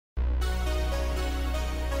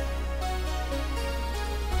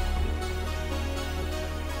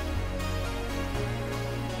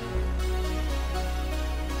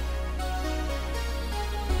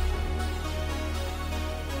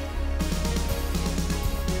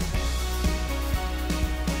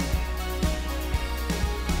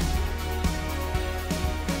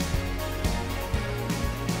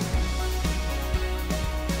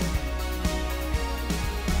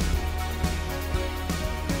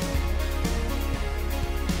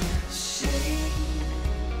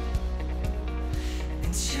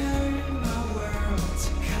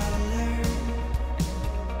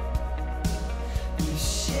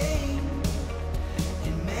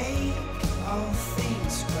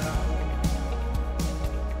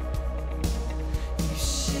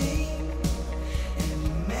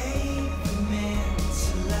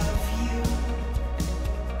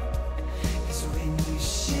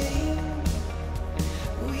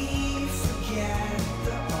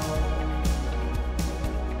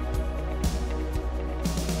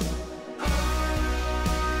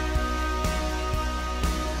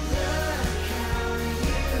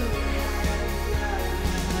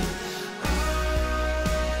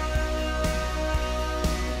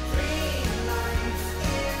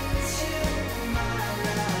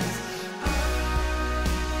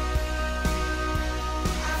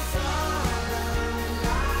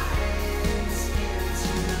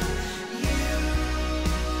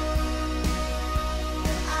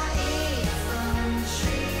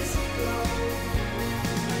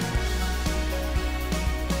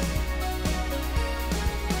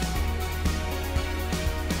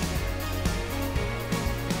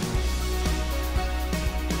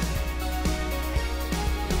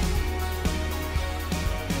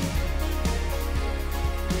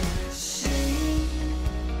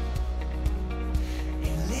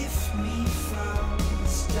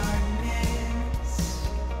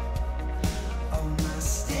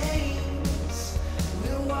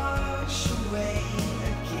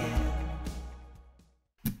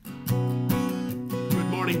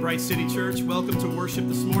Christ City Church. Welcome to worship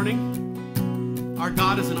this morning. Our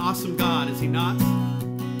God is an awesome God, is He not?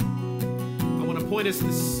 I want to point us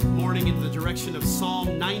this morning in the direction of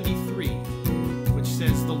Psalm 93, which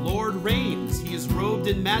says, "The Lord reigns, He is robed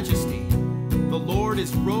in majesty. The Lord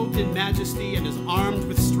is robed in majesty and is armed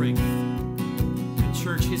with strength." And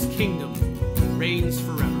church, His kingdom reigns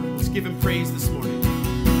forever. Let's give Him praise this morning.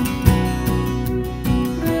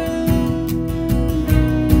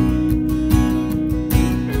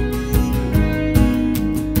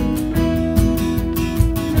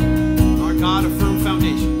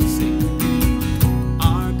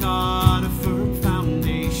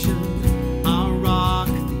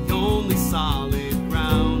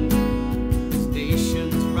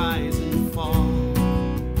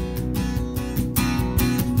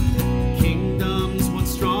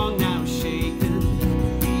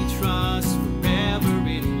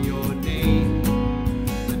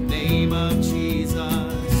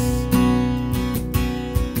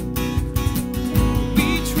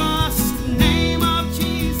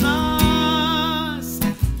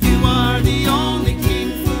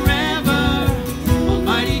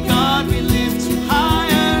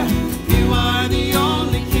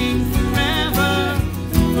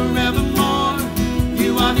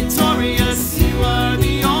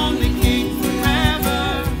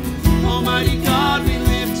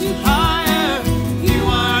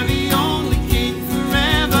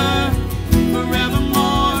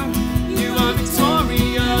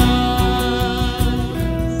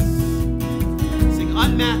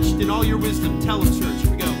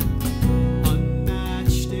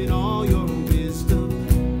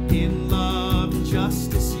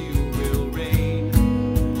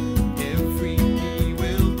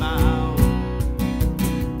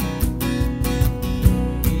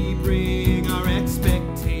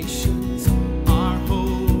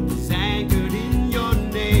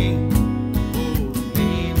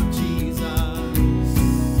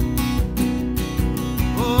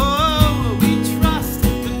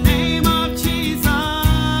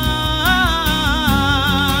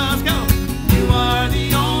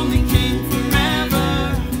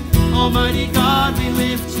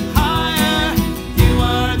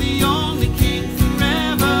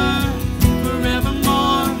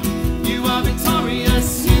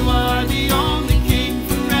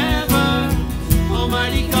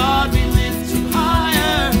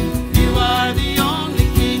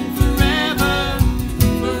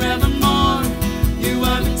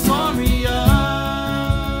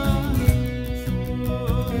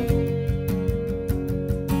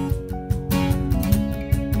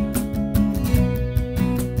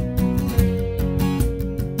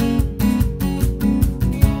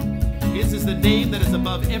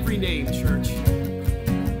 Every name, church.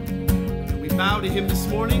 And we bow to Him this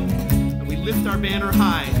morning, and we lift our banner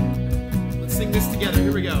high. Let's sing this together.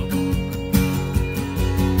 Here we go.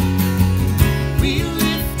 We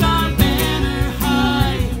lift our banner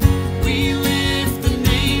high. We lift the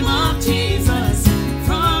name of Jesus.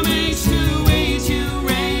 From age to age you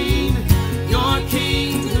reign. Your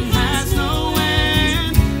kingdom has no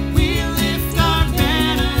end. We lift our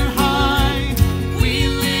banner high. We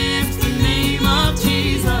lift the name of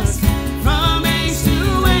Jesus. From age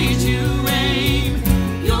to age you reign.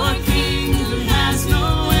 Your kingdom has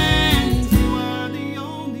no end. You are the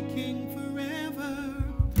only King forever.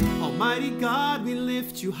 Almighty God, we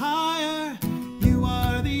lift you higher. You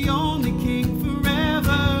are the only King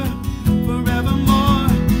forever, forevermore.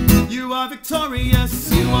 You are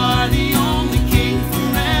victorious. You are the only King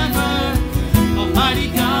forever. Almighty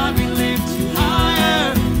God, we lift you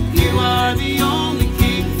higher. You are the only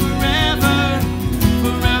King forever,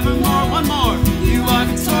 forevermore. One more. You are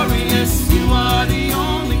victorious. You are the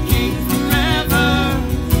only King forever.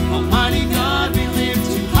 Almighty God, we lift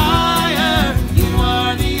you higher. You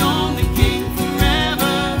are the only King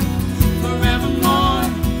forever, forevermore.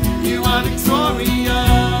 You are victorious.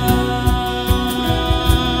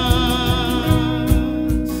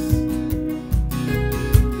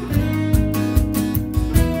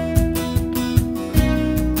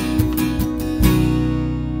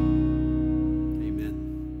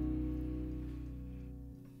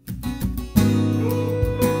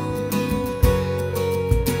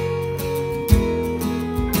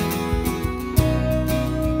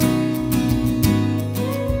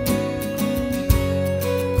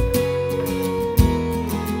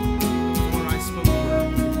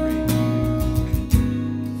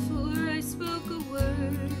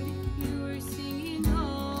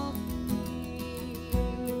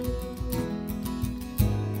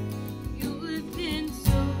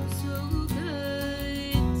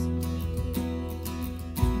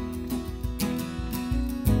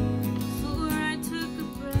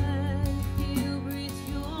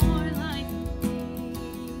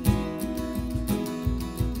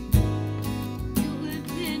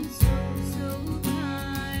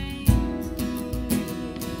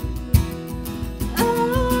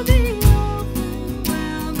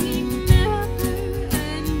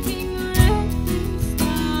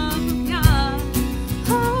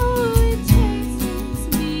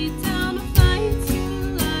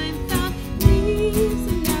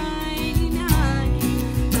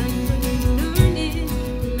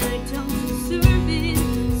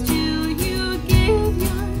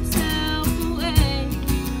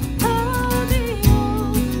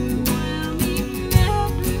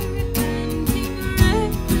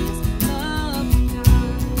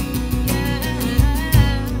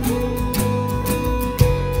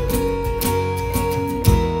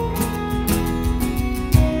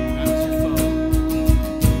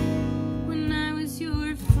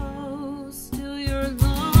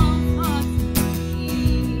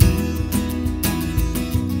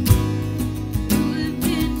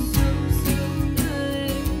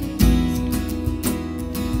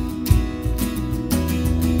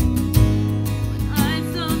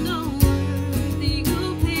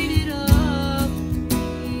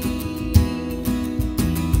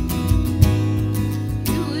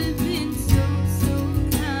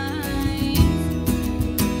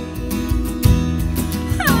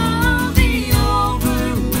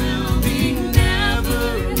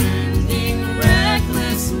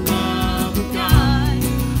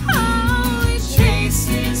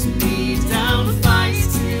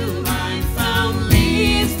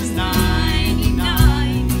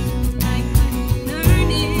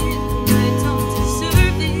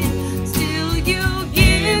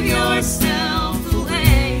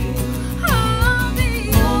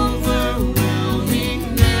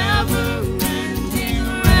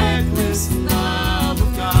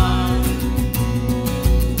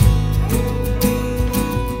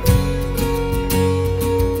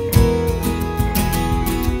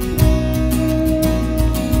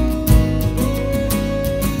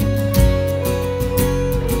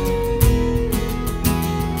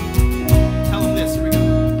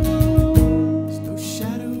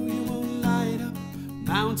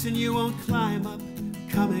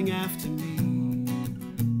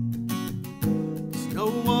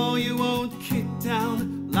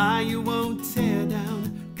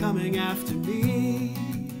 coming after me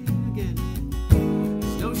again.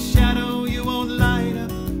 There's no shadow you won't light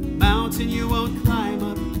up, mountain you won't climb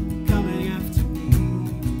up, coming after me.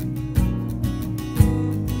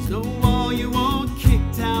 There's no wall you won't kick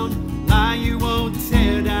down, lie you won't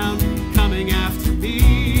tear down, coming after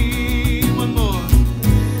me. One more.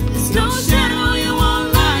 There's no shadow you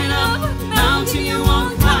won't light up, mountain you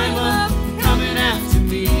won't climb up, coming after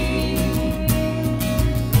me.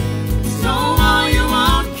 There's no wall you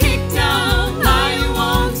won't kick down, lie you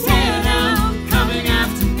won't tear down, coming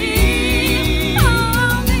after me.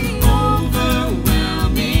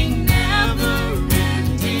 Overwhelming,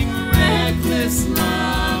 never-ending, reckless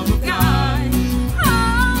love of God.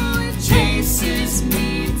 Oh, it chases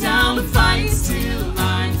me down, fights till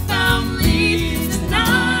I'm found, leaves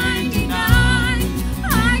 99.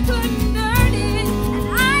 I couldn't earn it,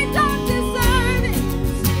 and I don't deserve it,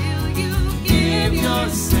 till you give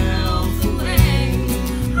yourself away.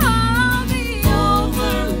 Oh, the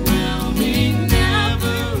overwhelming,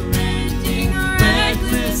 never-ending,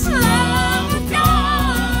 reckless love of God.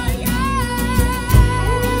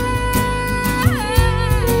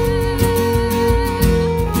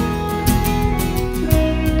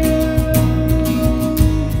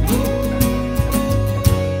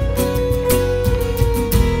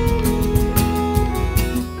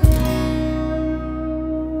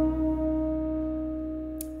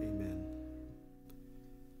 Amen.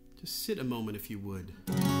 Just sit a moment if you would.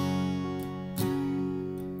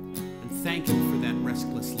 And thank Him for that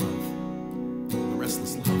restless love. The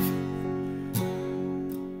restless love.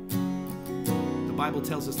 The Bible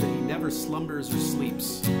tells us that He never slumbers or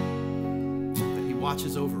sleeps, that He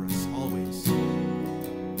watches over us always.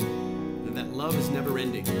 And that love is never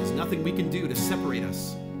ending. There's nothing we can do to separate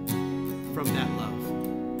us from that love.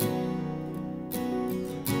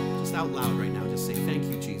 Just out loud right now, just say, thank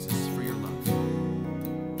you, Jesus, for your love.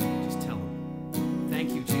 Just tell Him,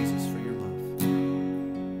 thank you, Jesus, for your love.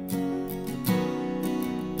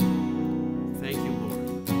 Thank you,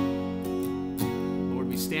 Lord. Lord,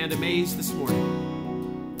 we stand amazed this morning.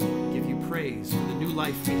 Give you praise for the new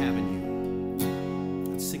life we have in you.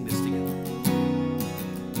 Let's sing this together.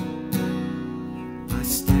 I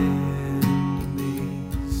stand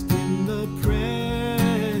amazed in the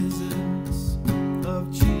presence of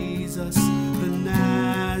Jesus the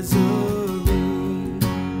Nazarene,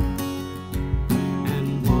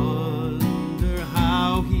 and wonder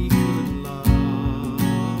how He could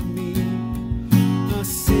love me, a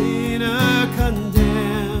sinner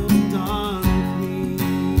condemned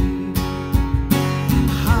unclean.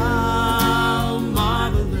 How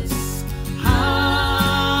marvelous,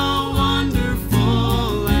 how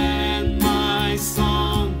wonderful, and my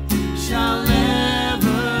song shall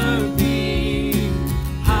ever be.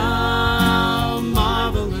 How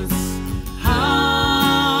marvelous,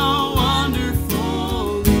 how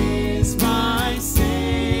wonderful is my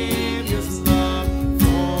Savior's love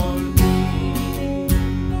for me.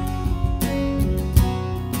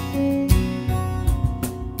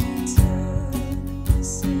 My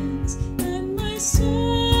sins and my sorrows,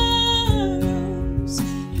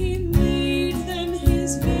 He made them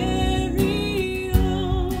His very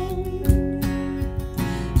own.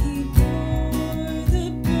 He bore the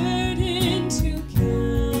burden to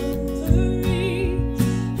Calvary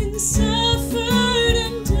and suffered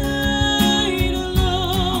and died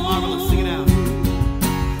alone. Marvelous, sing it out.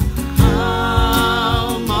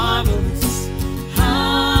 How marvelous,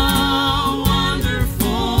 how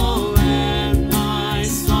wonderful, and my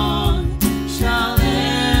song shall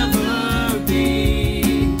ever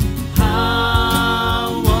be.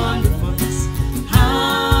 How wonderful,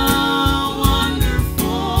 how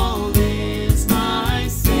wonderful is my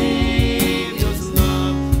Savior's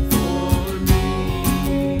love for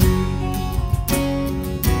me.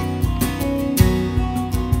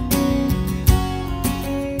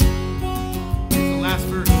 Here's the last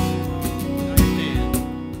verse. Understand.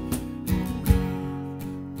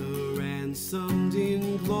 The ransomed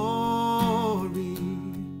in glory,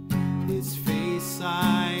 His face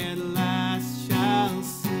I at last shall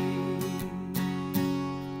see.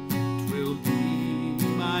 'Twill be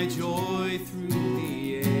my joy through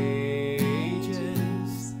the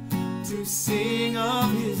ages to sing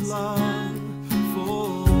of His love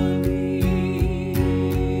for me.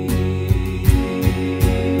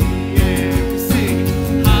 Yeah, sing.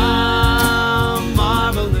 How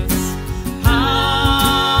marvelous,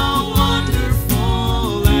 how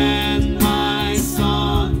wonderful, and my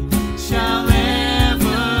song shall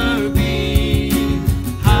ever be.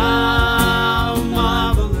 How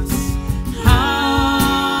marvelous,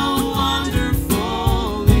 how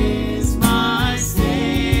wonderful is my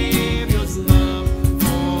Savior's love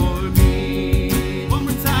for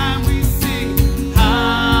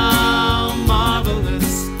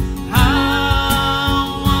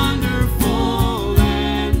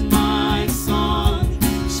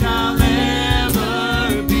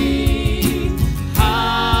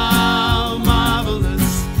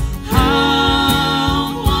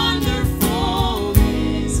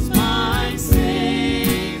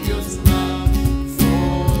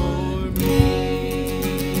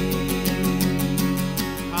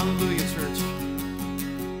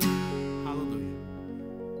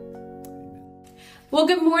Well,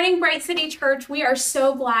 good morning, Bright City Church. We are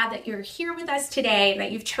so glad that you're here with us today, that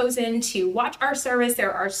you've chosen to watch our service.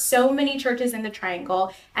 There are so many churches in the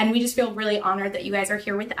Triangle, and we just feel really honored that you guys are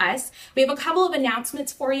here with us. We have a couple of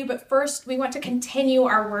announcements for you, but first, we want to continue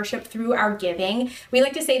our worship through our giving. We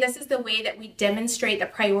like to say this is the way that we demonstrate the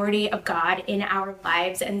priority of God in our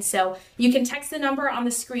lives, and so you can text the number on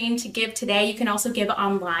the screen to give today. You can also give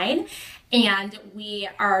online. And we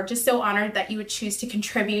are just so honored that you would choose to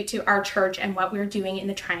contribute to our church and what we're doing in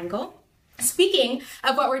the Triangle. Speaking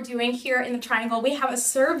of what we're doing here in the Triangle, we have a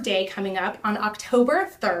Serve Day coming up on October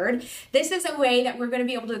 3rd. This is a way that we're going to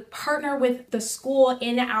be able to partner with the school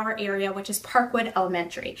in our area, which is Parkwood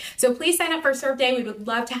Elementary. So please sign up for Serve Day. We would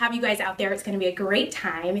love to have you guys out there. It's going to be a great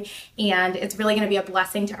time, and it's really going to be a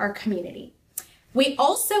blessing to our community. We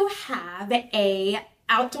also have a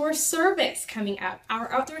outdoor service coming up.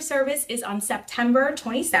 Our outdoor service is on September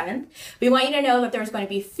 27th. We want you to know that there's going to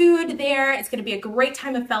be food there. It's going to be a great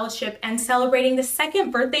time of fellowship and celebrating the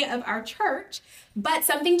second birthday of our church. But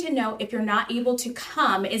something to note, if you're not able to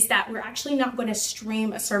come, is that we're actually not going to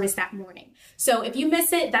stream a service that morning. So if you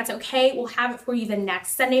miss it, that's okay. We'll have it for you the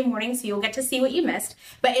next Sunday morning, so you'll get to see what you missed.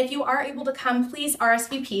 But if you are able to come, please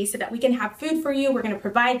RSVP so that we can have food for you. We're going to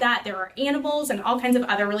provide that. There are animals and all kinds of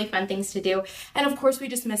other really fun things to do. And of course, we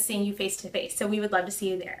just miss seeing you face to face. So we would love to see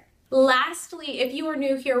you there. Lastly, if you are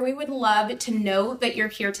new here, we would love to know that you're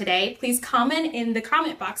here today. Please comment in the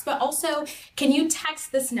comment box, but also can you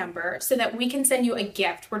text this number so that we can send you a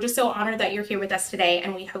gift? We're just so honored that you're here with us today,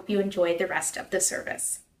 and we hope you enjoyed the rest of the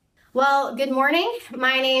service. Well, good morning.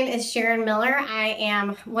 My name is Sharon Miller. I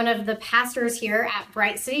am one of the pastors here at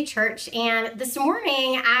Bright City Church, and this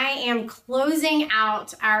morning I am closing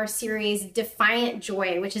out our series Defiant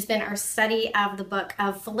Joy, which has been our study of the book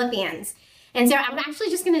of Philippians. And so I'm actually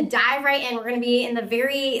just going to dive right in. We're going to be in the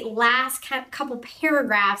very last couple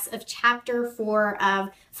paragraphs of chapter 4 of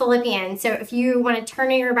Philippians. So if you want to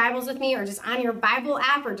turn in your Bibles with me, or just on your Bible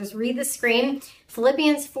app, or just read the screen,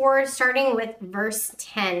 Philippians 4, starting with verse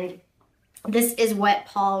 10. This is what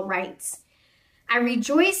Paul writes. I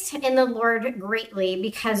rejoiced in the Lord greatly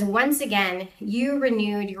because once again you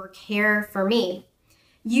renewed your care for me.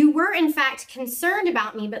 You were in fact concerned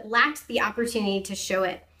about me, but lacked the opportunity to show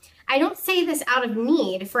it. I don't say this out of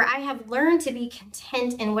need, for I have learned to be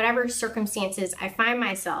content in whatever circumstances I find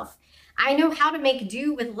myself. I know how to make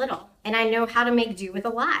do with little, and I know how to make do with a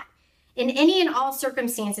lot. In any and all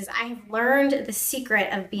circumstances, I have learned the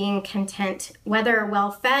secret of being content, whether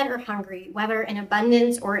well-fed or hungry, whether in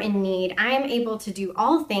abundance or in need. I am able to do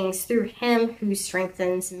all things through him who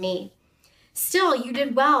strengthens me. Still, you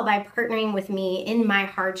did well by partnering with me in my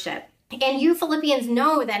hardship. And you Philippians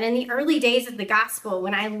know that in the early days of the gospel,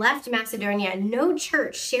 when I left Macedonia, no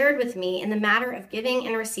church shared with me in the matter of giving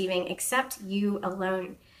and receiving except you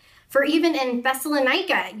alone. For even in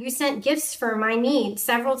Thessalonica, you sent gifts for my need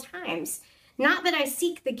several times. Not that I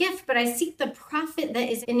seek the gift, but I seek the profit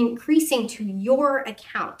that is increasing to your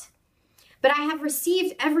account. But I have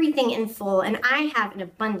received everything in full, and I have an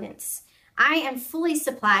abundance. I am fully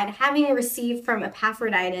supplied, having received from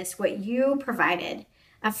Epaphroditus what you provided,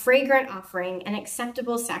 a fragrant offering, an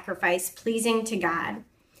acceptable sacrifice pleasing to God.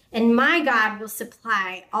 And my God will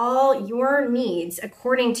supply all your needs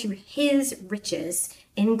according to his riches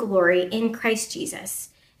in glory in Christ Jesus.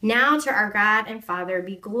 Now to our God and Father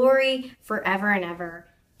be glory forever and ever.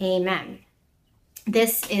 Amen.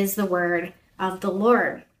 This is the word of the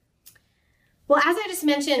Lord. Well, as I just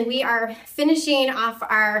mentioned, we are finishing off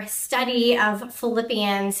our study of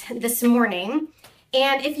Philippians this morning.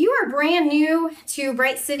 And if you are brand new to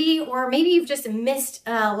Bright City, or maybe you've just missed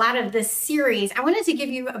a lot of this series, I wanted to give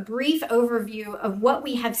you a brief overview of what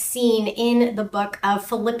we have seen in the book of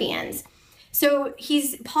Philippians. So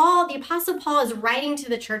the Apostle Paul is writing to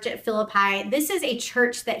the church at Philippi. This is a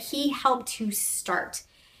church that he helped to start.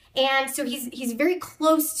 And so he's very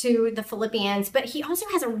close to the Philippians, but he also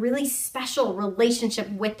has a really special relationship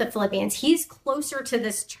with the Philippians. He's closer to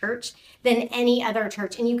this church than any other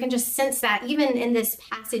church. And you can just sense that, even in this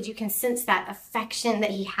passage, you can sense that affection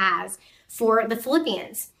that he has for the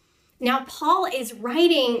Philippians. Now, Paul is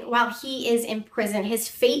writing while he is in prison. His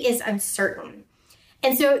fate is uncertain.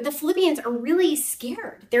 And so the Philippians are really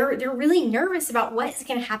scared. They're really nervous about what's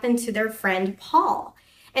going to happen to their friend Paul.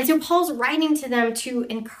 And so Paul's writing to them to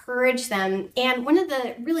encourage them. And one of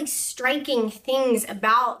the really striking things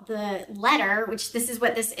about the letter, which this is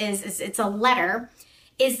what this is it's a letter,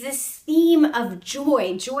 is this theme of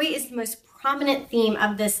joy. Joy is the most prominent theme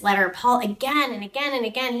of this letter. Paul, again and again and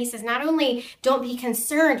again, he says, not only don't be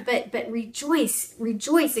concerned, but rejoice.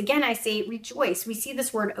 Rejoice. Again, I say rejoice. We see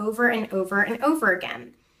this word over and over and over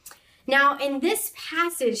again. Now, in this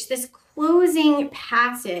passage, this closing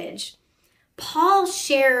passage, Paul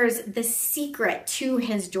shares the secret to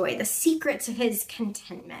his joy, the secret to his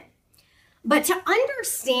contentment. But to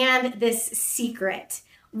understand this secret,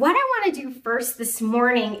 what I want to do first this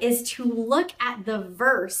morning is to look at the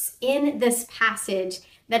verse in this passage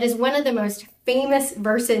that is one of the most famous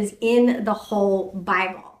verses in the whole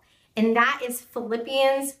Bible. And that is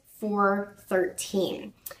Philippians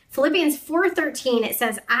 4:13. Philippians 4:13, it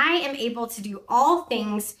says, I am able to do all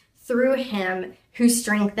things through him who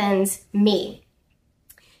strengthens me.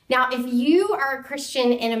 Now, if you are a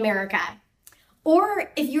Christian in America,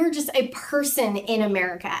 or if you're just a person in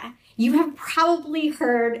America, you have probably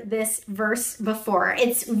heard this verse before.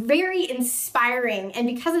 It's very inspiring. And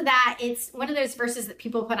because of that, it's one of those verses that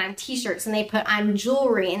people put on t-shirts, and they put on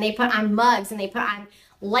jewelry, and they put on mugs, and they put on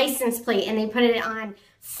license plate, and they put it on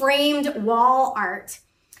framed wall art.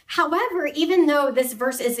 However, even though this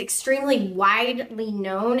verse is extremely widely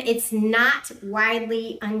known, it's not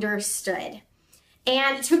widely understood.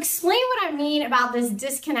 And to explain what I mean about this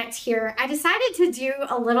disconnect here, I decided to do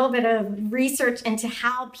a little bit of research into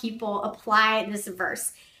how people apply this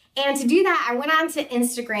verse. And to do that, I went onto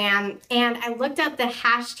Instagram and I looked up the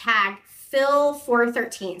hashtag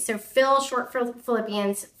Phil413. So Phil, short for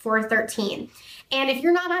Philippians 413. And if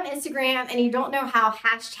you're not on Instagram and you don't know how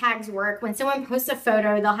hashtags work, when someone posts a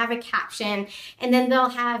photo, they'll have a caption and then they'll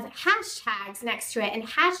have hashtags next to it. And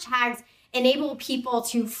hashtags enable people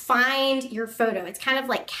to find your photo. It's kind of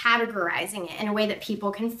like categorizing it in a way that people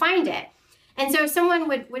can find it. And so someone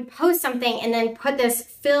would post something and then put this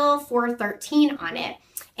Phil413 on it.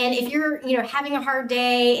 And if you're, having a hard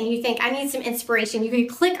day and you think, I need some inspiration, you can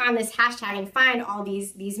click on this hashtag and find all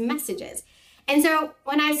these messages. And so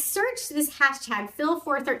when I searched this hashtag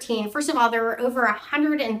Phil413, first of all, there were over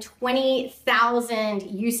 120,000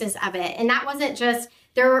 uses of it. And that wasn't just,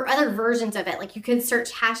 there were other versions of it. Like you could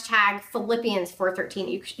search hashtag Philippians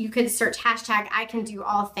 413. You could search hashtag I can do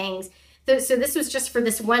all things. So this was just for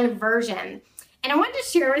this one version. And I wanted to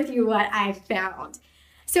share with you what I found.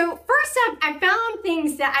 So first up, I found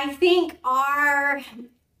things that I think are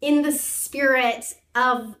in the spirit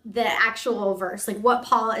of the actual verse, like what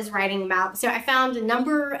Paul is writing about. So I found a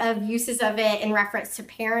number of uses of it in reference to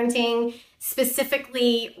parenting,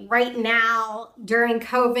 specifically right now during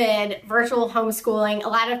COVID, virtual homeschooling, a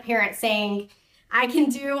lot of parents saying, I can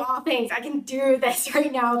do all things. I can do this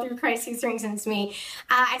right now through Christ who strengthens me.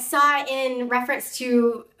 I saw it in reference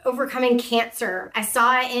to overcoming cancer. I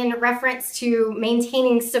saw it in reference to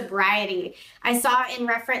maintaining sobriety. I saw it in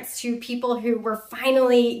reference to people who were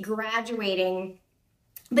finally graduating.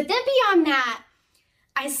 But then beyond that,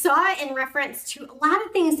 I saw it in reference to a lot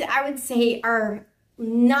of things that I would say are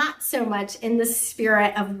not so much in the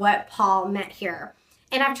spirit of what Paul meant here.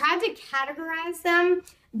 And I've tried to categorize them.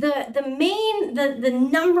 The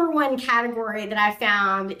number one category that I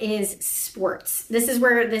found is sports. This is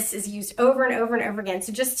where this is used over and over and over again.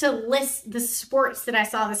 So just to list the sports that I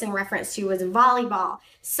saw this in reference to was volleyball,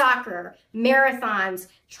 soccer, marathons,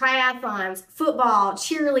 triathlons, football,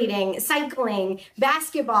 cheerleading, cycling,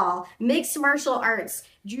 basketball, mixed martial arts,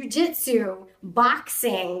 jiu-jitsu,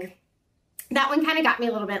 boxing. That one kind of got me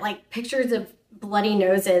a little bit, like pictures of bloody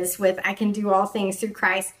noses with I can do all things through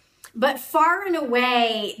Christ. But far and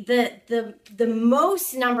away, the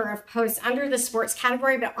most number of posts under the sports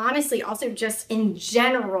category, but honestly also just in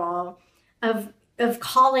general of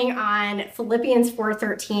calling on Philippians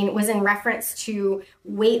 4:13 was in reference to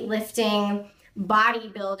weightlifting,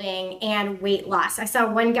 bodybuilding, and weight loss. I saw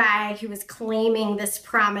one guy who was claiming this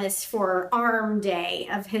promise for arm day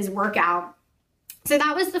of his workout. So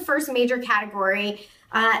that was the first major category.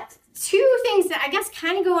 Two things that I guess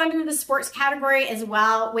kind of go under the sports category as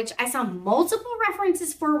well, which I saw multiple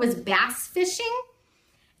references for, was bass fishing,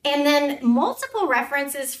 and then multiple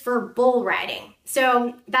references for bull riding.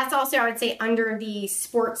 So that's also, I would say, under the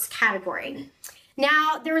sports category.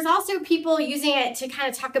 Now, there was also people using it to kind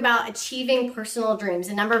of talk about achieving personal dreams.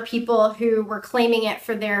 A number of people who were claiming it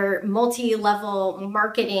for their multi-level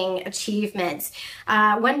marketing achievements.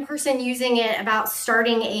 One person using it about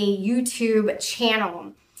starting a YouTube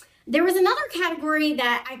channel. There was another category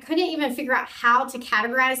that I couldn't even figure out how to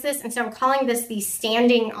categorize this, and so I'm calling this the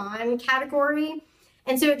standing on category.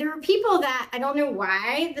 And so there were people that, I don't know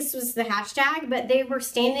why this was the hashtag, but they were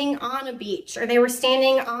standing on a beach, or they were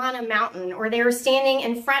standing on a mountain, or they were standing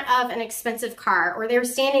in front of an expensive car, or they were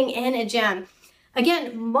standing in a gym.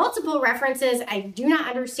 Again, multiple references. I do not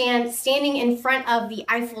understand standing in front of the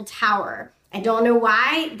Eiffel Tower. I don't know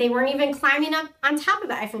why they weren't even climbing up on top of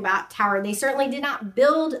the Eiffel Tower. They certainly did not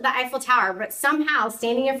build the Eiffel Tower, but somehow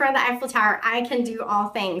standing in front of the Eiffel Tower, I can do all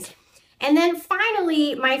things. And then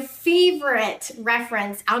finally, my favorite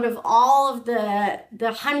reference out of all of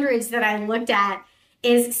the hundreds that I looked at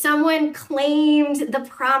is someone claimed the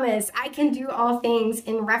promise, I can do all things,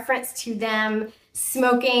 in reference to them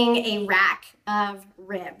smoking a rack of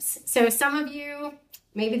ribs. So some of you,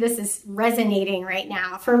 maybe this is resonating right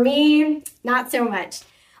now. For me, not so much.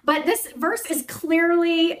 But this verse is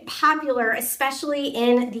clearly popular, especially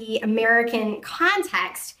in the American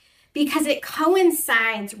context, because it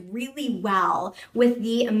coincides really well with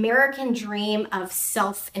the American dream of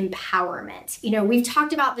self-empowerment. You know, we've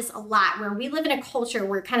talked about this a lot, where we live in a culture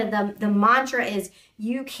where kind of the mantra is,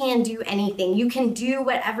 you can do anything. You can do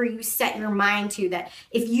whatever you set your mind to, that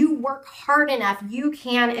if you work hard enough, you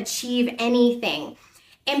can achieve anything.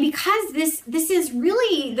 And because this is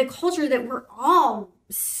really the culture that we're all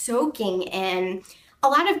soaking in, a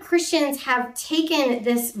lot of Christians have taken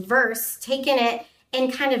this verse, taken it,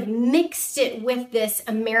 and kind of mixed it with this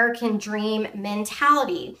American dream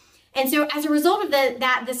mentality. And so as a result of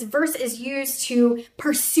that, this verse is used to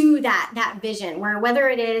pursue that vision, where whether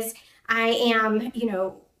it is I am,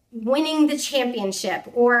 winning the championship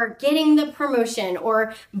or getting the promotion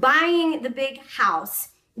or buying the big house,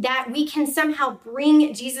 that we can somehow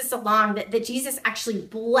bring Jesus along, that Jesus actually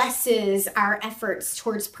blesses our efforts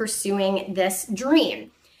towards pursuing this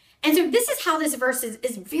dream. And so this is how this verse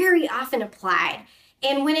is very often applied.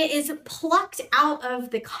 And when it is plucked out of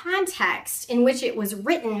the context in which it was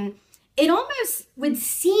written, it almost would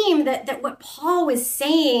seem that what Paul was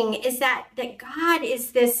saying is that God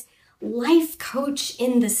is this life coach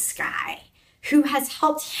in the sky who has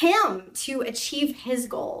helped him to achieve his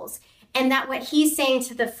goals. And that what he's saying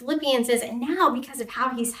to the Philippians is, and now because of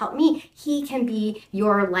how he's helped me, he can be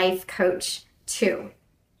your life coach too.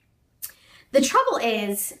 The trouble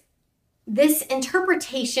is, this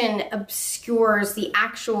interpretation obscures the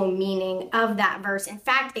actual meaning of that verse. In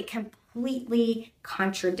fact, it completely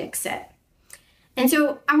contradicts it. And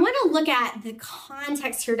so I want to look at the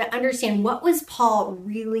context here to understand what was Paul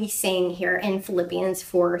really saying here in Philippians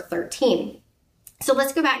 4:13. So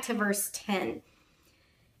let's go back to verse 10.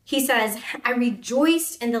 He says, I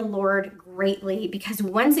rejoiced in the Lord greatly because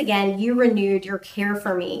once again you renewed your care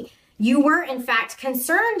for me. You were, in fact,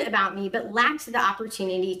 concerned about me, but lacked the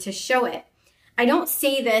opportunity to show it. I don't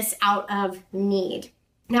say this out of need.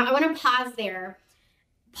 Now, I want to pause there.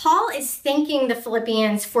 Paul is thanking the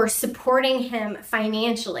Philippians for supporting him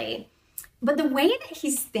financially, but the way that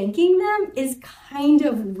he's thanking them is kind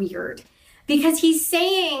of weird, because he's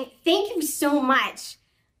saying, thank you so much.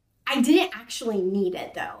 I didn't actually need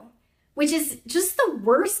it, though. Which is just the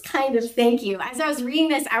worst kind of thank you. As I was reading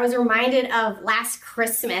this, I was reminded of last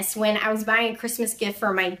Christmas when I was buying a Christmas gift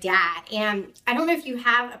for my dad. And I don't know if you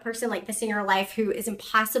have a person like this in your life who is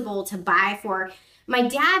impossible to buy for. My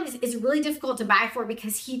dad is really difficult to buy for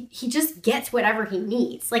because he just gets whatever he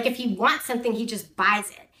needs. Like if he wants something, he just buys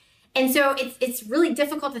it. And so it's really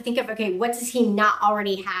difficult to think of, okay, what does he not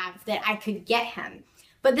already have that I could get him?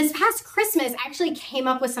 But this past Christmas, I actually came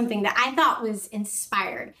up with something that I thought was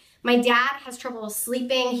inspired. My dad has trouble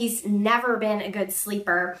sleeping. He's never been a good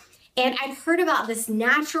sleeper. And I'd heard about this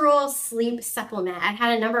natural sleep supplement. I'd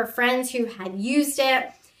had a number of friends who had used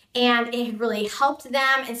it and it had really helped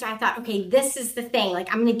them. And so I thought, okay, this is the thing.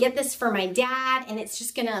 Like, I'm going to get this for my dad and it's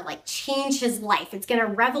just going to like change his life. It's going to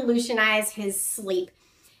revolutionize his sleep.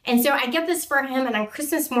 And so I get this for him, and on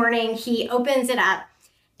Christmas morning, he opens it up.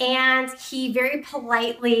 And he very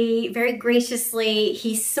politely, very graciously,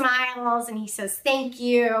 he smiles and he says, thank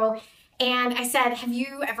you. And I said, have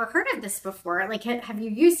you ever heard of this before? Like, have you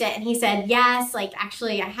used it? And he said, yes, like,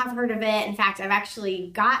 actually, I have heard of it. In fact, I've actually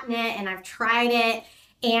gotten it and I've tried it.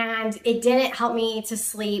 And it didn't help me to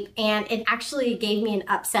sleep. And it actually gave me an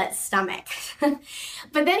upset stomach.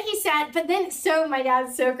 But then so my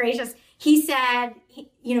dad's so gracious. He said,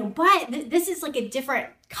 but this is like a different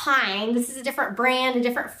kind. This is a different brand, a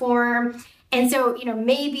different form. And so,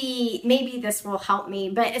 maybe this will help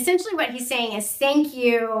me. But essentially what he's saying is, thank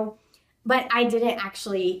you, but I didn't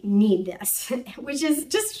actually need this, which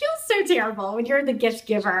just feels so terrible when you're the gift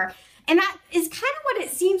giver. And that is kind of what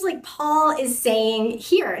it seems like Paul is saying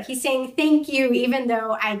here. He's saying, thank you, even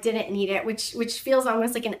though I didn't need it, which feels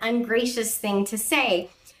almost like an ungracious thing to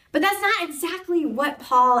say. But that's not exactly what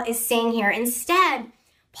Paul is saying here. Instead,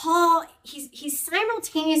 Paul, he's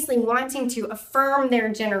simultaneously wanting to affirm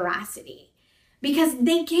their generosity because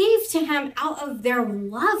they gave to him out of their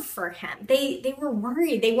love for him. They were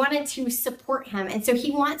worried. They wanted to support him. And so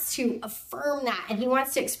he wants to affirm that, and he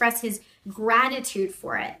wants to express his gratitude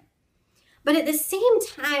for it. But at the same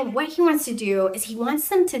time, what he wants to do is he wants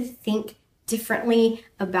them to think differently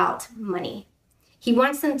about money. He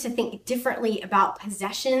wants them to think differently about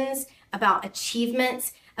possessions, about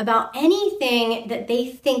achievements, about anything that they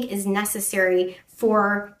think is necessary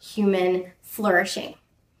for human flourishing.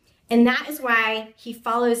 And that is why he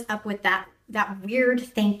follows up with that weird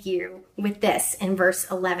thank you with this in verse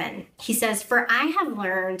 11. He says, "For I have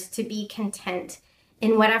learned to be content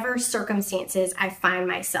in whatever circumstances I find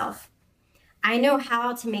myself. I know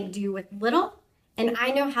how to make do with little, and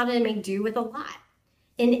I know how to make do with a lot.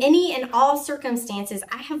 In any and all circumstances,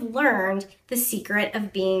 I have learned the secret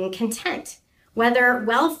of being content. Whether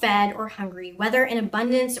well-fed or hungry, whether in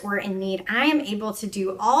abundance or in need, I am able to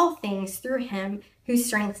do all things through him who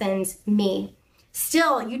strengthens me.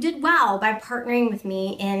 Still, you did well by partnering with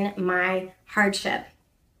me in my hardship."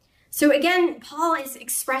 So again, Paul is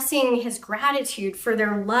expressing his gratitude for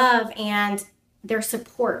their love and their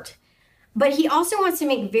support. But he also wants to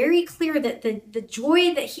make very clear that the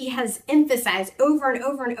joy that he has emphasized over and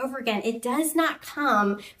over and over again, it does not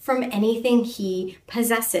come from anything he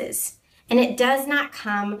possesses. And it does not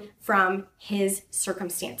come from his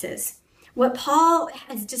circumstances. What Paul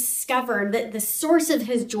has discovered, that the source of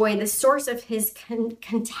his joy, the source of his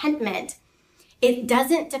contentment, it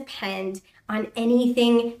doesn't depend on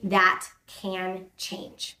anything that can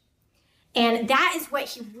change. And that is what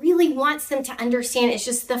he really wants them to understand, is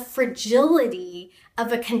just the fragility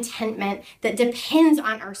of a contentment that depends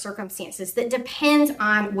on our circumstances, that depends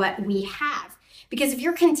on what we have. Because if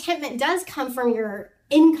your contentment does come from your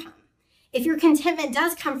income, if your contentment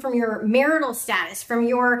does come from your marital status, from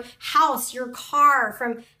your house, your car,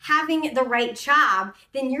 from having the right job,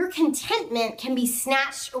 then your contentment can be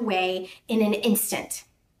snatched away in an instant.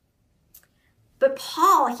 But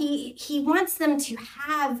Paul, he wants them to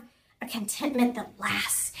have a contentment that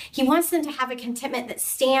lasts. He wants them to have a contentment that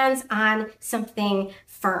stands on something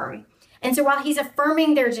firm. And so while he's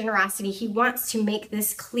affirming their generosity, he wants to make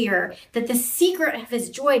this clear, that the secret of his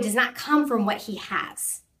joy does not come from what he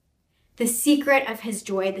has. The secret of his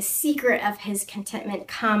joy, the secret of his contentment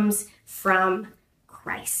comes from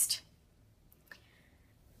Christ.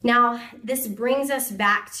 Now, this brings us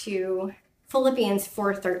back to Philippians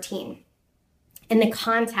 4:13 in the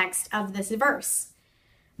context of this verse.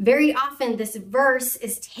 Very often, this verse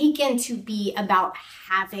is taken to be about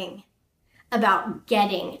having, about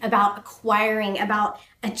getting, about acquiring, about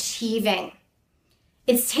achieving.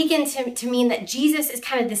 It's taken to mean that Jesus is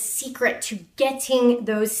kind of the secret to getting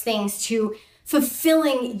those things, to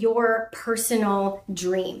fulfilling your personal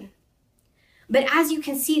dream. But as you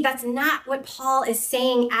can see, that's not what Paul is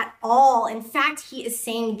saying at all. In fact, he is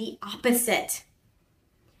saying the opposite.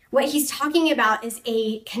 What he's talking about is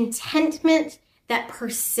a contentment that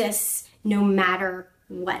persists no matter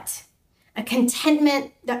what. A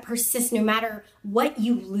contentment that persists no matter what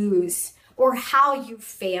you lose or how you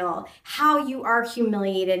fail, how you are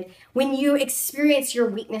humiliated, when you experience your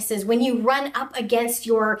weaknesses, when you run up against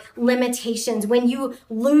your limitations, when you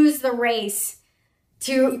lose the race,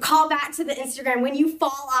 to call back to the Instagram, when you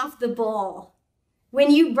fall off the bull, when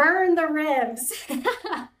you burn the ribs.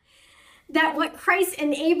 That what Christ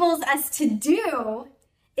enables us to do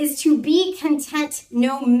is to be content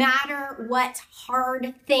no matter what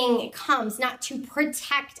hard thing comes, not to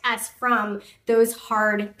protect us from those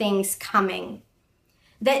hard things coming.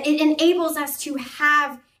 That it enables us to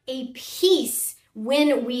have a peace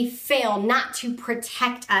when we fail, not to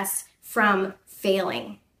protect us from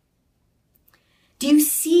failing. Do you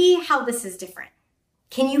see how this is different?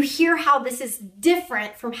 Can you hear how this is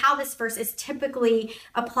different from how this verse is typically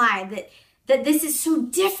applied? That this is so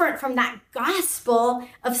different from that gospel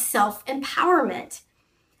of self-empowerment.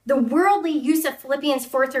 The worldly use of Philippians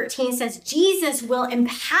 4:13 says Jesus will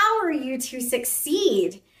empower you to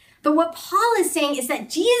succeed. But what Paul is saying is that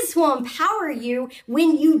Jesus will empower you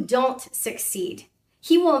when you don't succeed.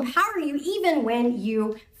 He will empower you even when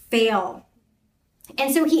you fail.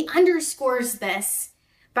 And so he underscores this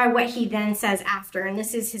by what he then says after, and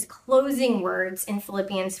this is his closing words in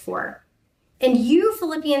Philippians 4. "And you,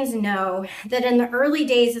 Philippians, know that in the early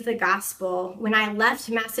days of the gospel, when I left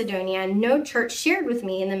Macedonia, no church shared with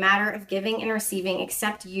me in the matter of giving and receiving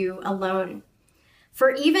except you alone.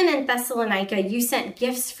 For even in Thessalonica, you sent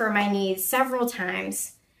gifts for my needs several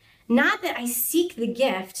times. Not that I seek the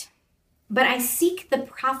gift, but I seek the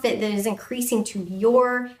profit that is increasing to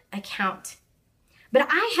your account. But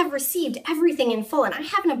I have received everything in full, and I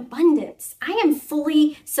have an abundance. I am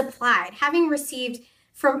fully supplied, having received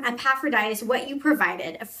from Epaphroditus what you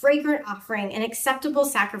provided, a fragrant offering, an acceptable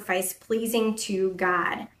sacrifice pleasing to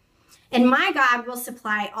God. And my God will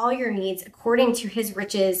supply all your needs according to his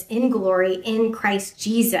riches in glory in Christ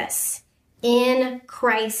Jesus." In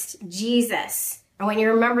Christ Jesus. I want you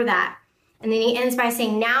to remember that. And then he ends by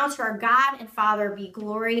saying, now to our God and Father be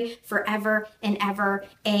glory forever and ever.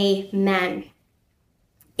 Amen.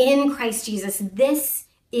 In Christ Jesus, this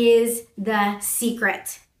is the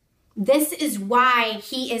secret. This is why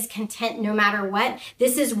he is content no matter what.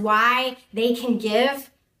 This is why they can give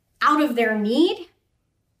out of their need,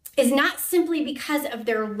 is not simply because of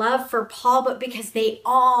their love for Paul, but because they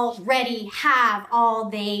already have all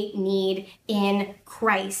they need in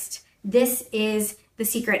Christ. This is the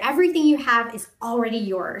secret. Everything you have is already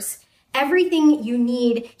yours. Everything you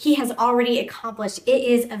need, he has already accomplished. It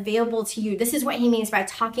is available to you. This is what he means by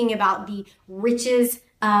talking about the riches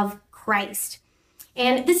of Christ.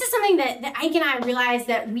 And this is something that Ike and I realize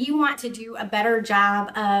that we want to do a better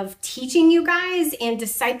job of teaching you guys and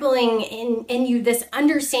discipling in you this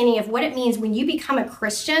understanding of what it means when you become a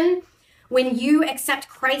Christian, when you accept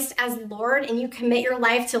Christ as Lord and you commit your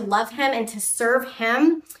life to love him and to serve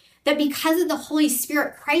him, that because of the Holy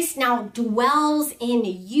Spirit, Christ now dwells in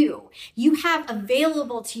you. You have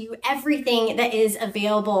available to you everything that is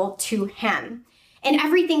available to him. And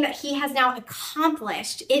everything that he has now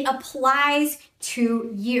accomplished, it applies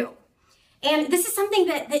to you. And this is something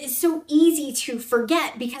that is so easy to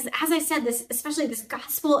forget because, as I said, this, especially this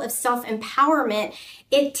gospel of self-empowerment,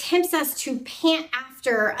 it tempts us to pant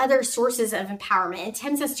after other sources of empowerment. It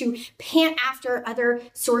tempts us to pant after other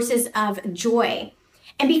sources of joy.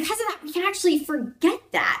 And because of that, we can actually forget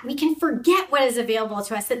that. We can forget what is available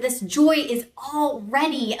to us, that this joy is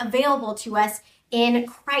already available to us in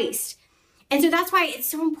Christ. And so that's why it's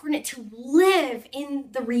so important to live in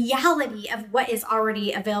the reality of what is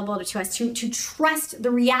already available to us, to trust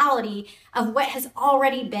the reality of what has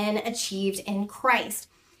already been achieved in Christ.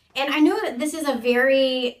 And I know that this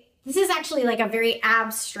is actually like a very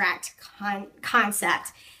abstract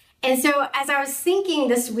concept. And so as I was thinking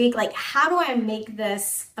this week, like, how do I make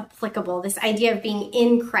this applicable? This idea of being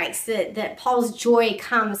in Christ, that Paul's joy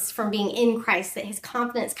comes from being in Christ, that his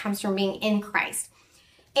confidence comes from being in Christ.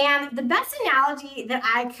 And the best analogy that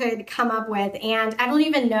I could come up with, and I don't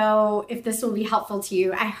even know if this will be helpful to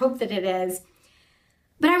you, I hope that it is,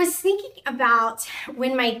 but I was thinking about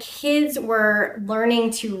when my kids were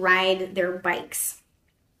learning to ride their bikes.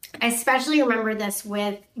 I especially remember this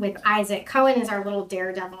with Isaac. Cohen is our little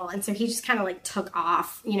daredevil, and so he just kind of like took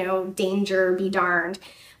off, danger be darned.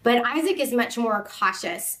 But Isaac is much more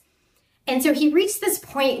cautious. And so he reached this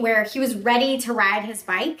point where he was ready to ride his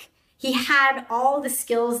bike. He had all the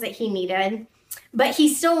skills that he needed, but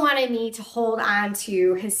he still wanted me to hold on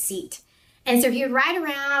to his seat. And so he would ride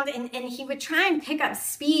around and he would try and pick up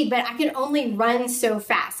speed, but I could only run so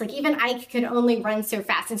fast. Like even Ike could only run so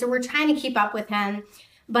fast. And so we're trying to keep up with him,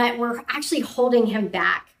 but we're actually holding him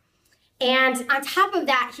back. And on top of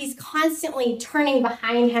that, he's constantly turning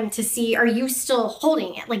behind him to see, are you still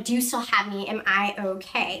holding it? Like, do you still have me? Am I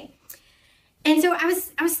okay? And so I was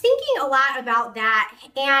thinking a lot about that.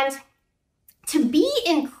 And to be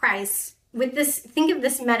in Christ, think of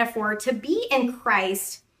this metaphor, to be in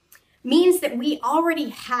Christ means that we already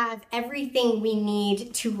have everything we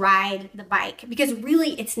need to ride the bike, because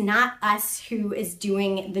really it's not us who is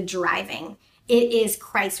doing the driving. It is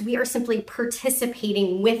Christ. We are simply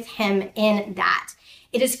participating with him in that.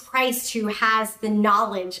 It is Christ who has the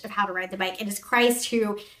knowledge of how to ride the bike. It is Christ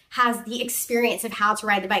who has the experience of how to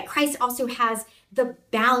ride the bike. Christ also has the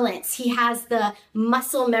balance. He has the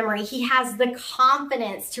muscle memory. He has the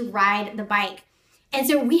confidence to ride the bike. And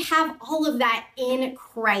so we have all of that in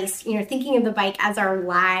Christ, thinking of the bike as our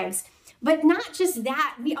lives. But not just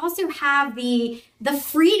that, we also have the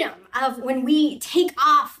freedom of when we take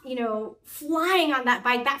off, flying on that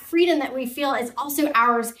bike, that freedom that we feel is also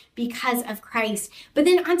ours because of Christ. But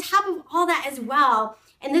then on top of all that as well,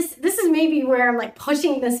 and this is maybe where I'm like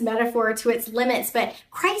pushing this metaphor to its limits, but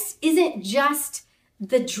Christ isn't just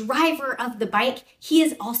the driver of the bike, he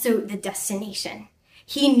is also the destination.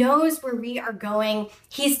 He knows where we are going.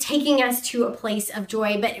 He's taking us to a place of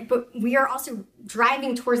joy, but we are also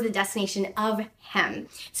driving towards the destination of him.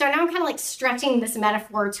 So now I'm kind of like stretching this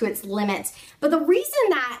metaphor to its limits. But the reason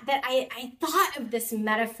that I thought of this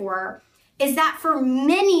metaphor is that for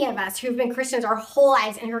many of us who've been Christians our whole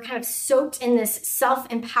lives and who are kind of soaked in this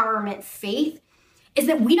self-empowerment faith, is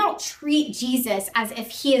that we don't treat Jesus as if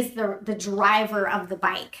he is the driver of the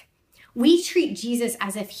bike. We treat Jesus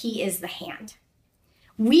as if he is the hand.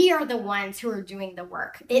 We are the ones who are doing the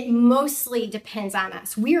work. It mostly depends on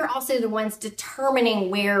us. We are also the ones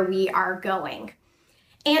determining where we are going.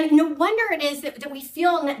 And no wonder it is that we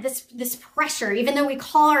feel this pressure, even though we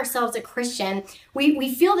call ourselves a Christian,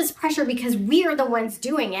 we feel this pressure because we are the ones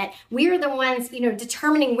doing it. We are the ones,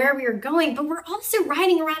 determining where we are going, but we're also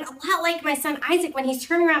riding around a lot like my son Isaac when he's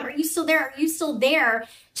turning around. Are you still there? Are you still there?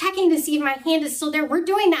 Checking to see if my hand is still there. We're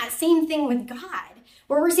doing that same thing with God,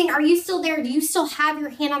 where we're saying, are you still there? Do you still have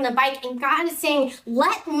your hand on the bike? And God is saying,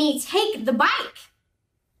 let me take the bike.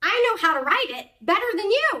 I know how to ride it better than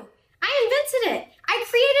you. I invented it. I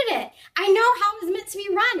created it. I know how it was meant to be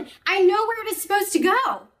run. I know where it is supposed to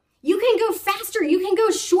go. You can go faster. You can go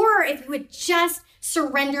surer if you would just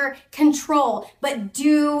surrender control. But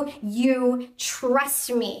do you trust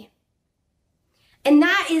me? And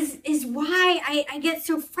that is why I get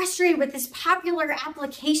so frustrated with this popular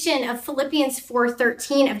application of Philippians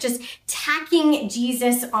 4:13 of just tacking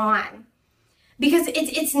Jesus on. Because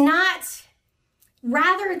it's not,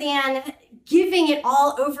 rather than giving it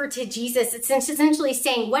all over to Jesus, it's essentially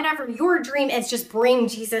saying, whatever your dream is, just bring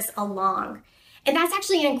Jesus along. And that's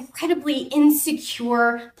actually an incredibly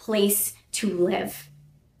insecure place to live.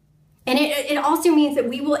 And it also means that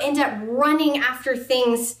we will end up running after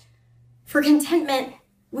things for contentment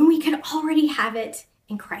when we could already have it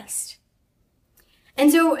in Christ.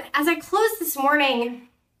 And so as I close this morning,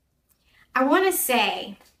 I want to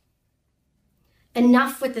say,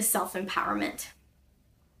 enough with the self-empowerment.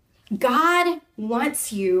 God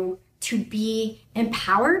wants you to be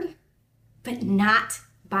empowered, but not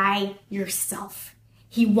by yourself.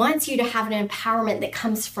 He wants you to have an empowerment that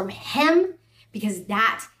comes from Him, because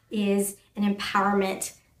that is an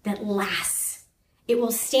empowerment that lasts. It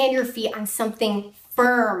will stand your feet on something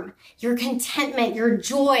firm. Your contentment, your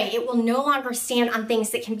joy, it will no longer stand on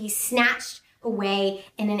things that can be snatched away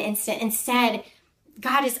in an instant. Instead,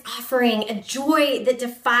 God is offering a joy that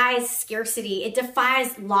defies scarcity. It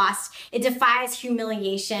defies loss. It defies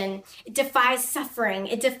humiliation. It defies suffering.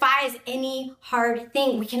 It defies any hard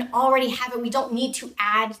thing. We can already have it. We don't need to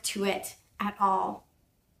add to it at all.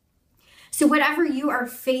 So whatever you are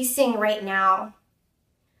facing right now,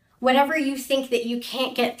 whatever you think that you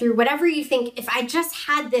can't get through, whatever you think, if I just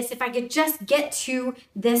had this, if I could just get to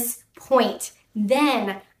this point,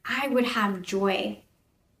 then I would have joy.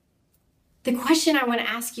 The question I want to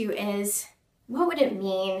ask you is, what would it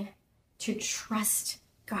mean to trust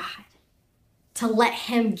God? To let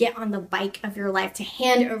Him get on the bike of your life, to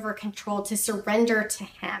hand over control, to surrender to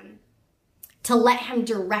Him, to let Him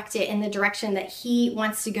direct it in the direction that He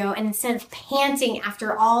wants to go. And instead of panting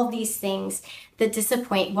after all these things that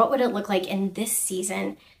disappoint, what would it look like in this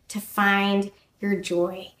season to find your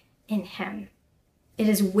joy in Him? It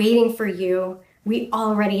is waiting for you. We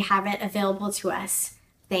already have it available to us.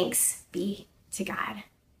 Thanks be to God.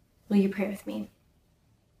 Will you pray with me?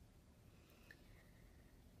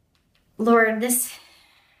 Lord, this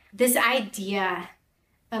idea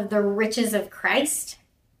of the riches of Christ,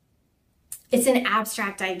 it's an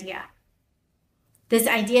abstract idea. This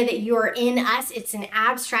idea that you are in us, it's an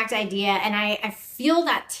abstract idea. And I feel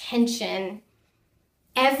that tension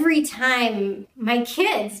every time my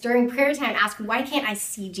kids during prayer time ask, why can't I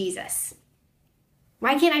see Jesus?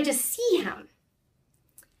 Why can't I just see Him?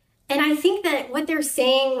 And I think that what they're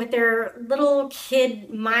saying with their little kid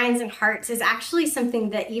minds and hearts is actually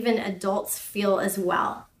something that even adults feel as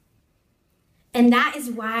well. And that is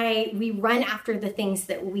why we run after the things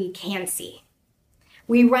that we can see.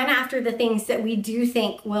 We run after the things that we do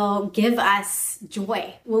think will give us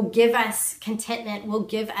joy, will give us contentment, will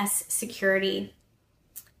give us security.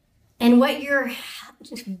 And what you're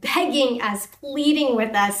begging us, pleading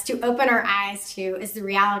with us to open our eyes to is the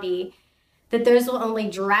reality that those will only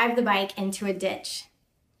drive the bike into a ditch,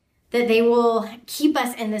 that they will keep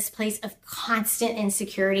us in this place of constant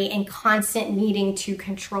insecurity and constant needing to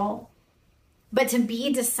control. But to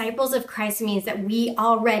be disciples of Christ means that we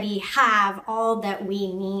already have all that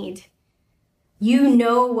we need. You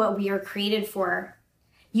know what we are created for.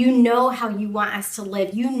 You know how you want us to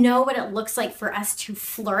live. You know what it looks like for us to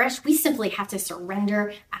flourish. We simply have to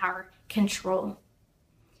surrender our control.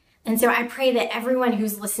 And so I pray that everyone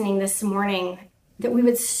who's listening this morning, that we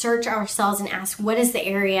would search ourselves and ask, what is the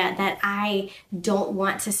area that I don't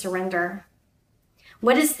want to surrender?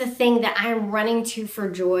 What is the thing that I'm running to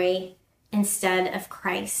for joy instead of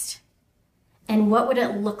Christ? And what would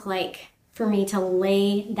it look like for me to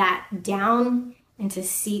lay that down and to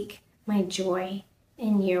seek my joy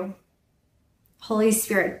in you? Holy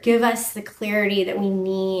Spirit, give us the clarity that we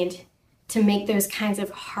need to make those kinds of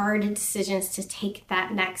hard decisions, to take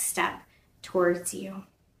that next step towards you.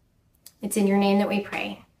 It's in your name that we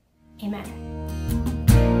pray. Amen.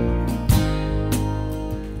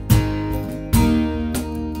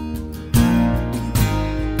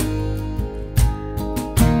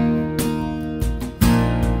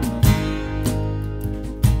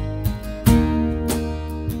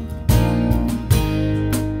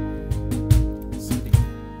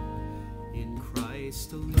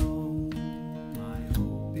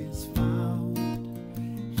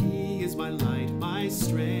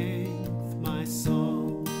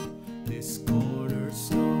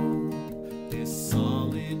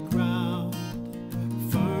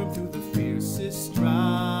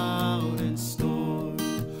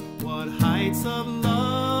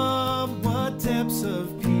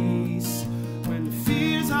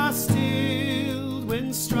 are stilled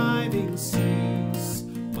when striving cease.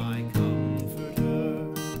 My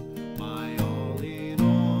comforter, my all in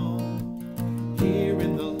all, here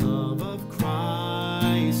in the love of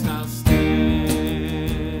Christ I'll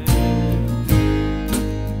stand.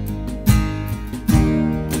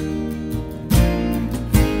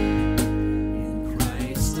 In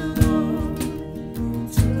Christ alone, who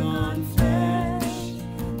took on flesh,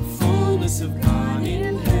 fullness of God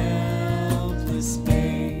in helpless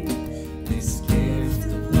babe, this gift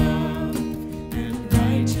of love and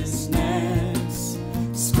righteousness,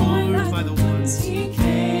 scorned by the ones he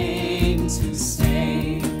came to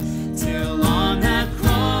save, till on that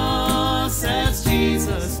cross as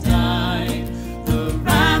Jesus died, the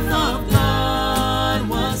wrath of God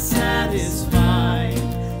was satisfied.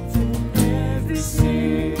 For every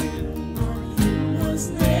sin on him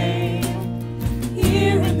was laid,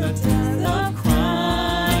 here in the death of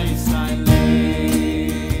Christ I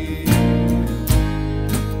lay.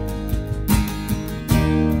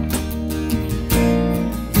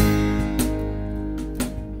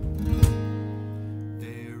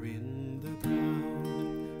 There in the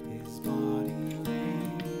ground his body lay,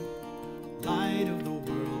 light of the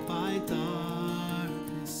world by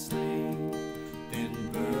darkness slain, then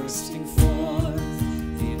bursting forth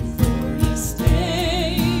in glorious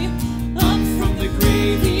day, up from the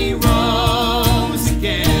grave he rose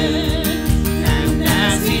again, and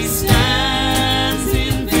as he stands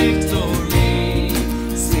in victory,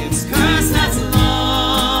 sin's curse has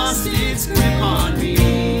lost its grip on me,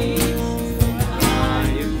 for I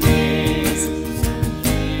am his, and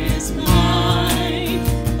he is mine,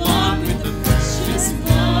 bought with the precious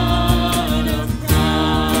blood of Christ.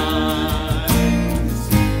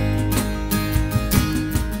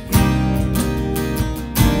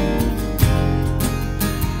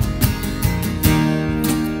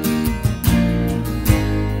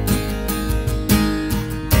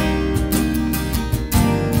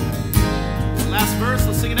 Last verse,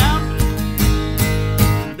 let's sing it out.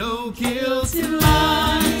 No guilt in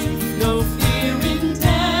life, no fear in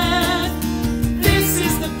death. This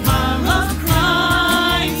is the power of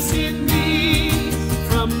Christ in me.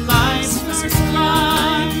 From life's first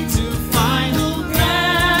cry to final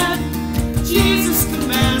breath, Jesus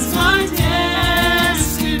commands my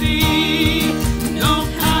destiny. No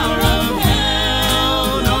power of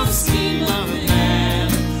hell, no scheme of man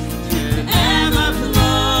can ever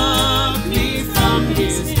pluck me from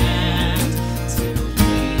his hand, till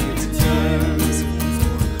he returns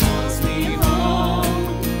or calls me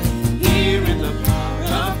home, here in the power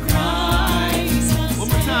of Christ. One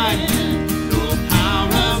more time. No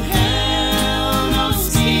power of hell, no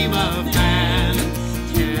scheme of man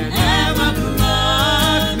can ever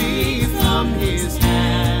pluck me from his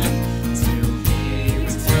hand, till he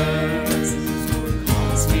returns or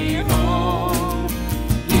calls me home,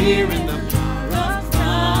 here in the power of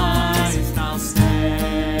Christ I'll stand.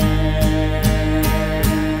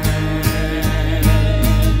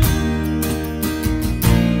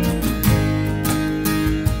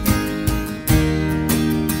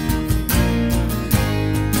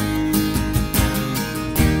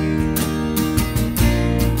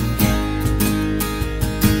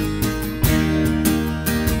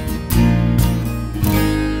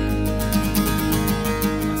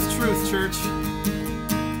 That's truth, church.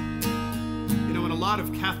 You know, in a lot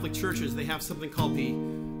of Catholic churches, they have something called the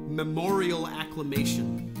memorial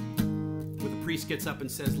acclamation, where the priest gets up and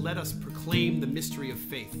says, "Let us proclaim the mystery of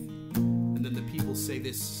faith." And then the people say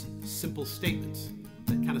this simple statement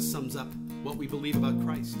that kind of sums up what we believe about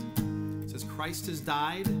Christ. It says, Christ has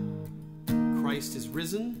died, Christ is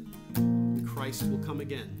risen, and Christ will come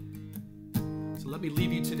again. So let me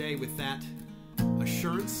leave you today with that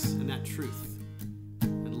assurance and that truth,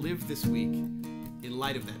 and live this week in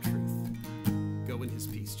light of that truth. Go in his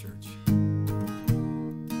peace, church.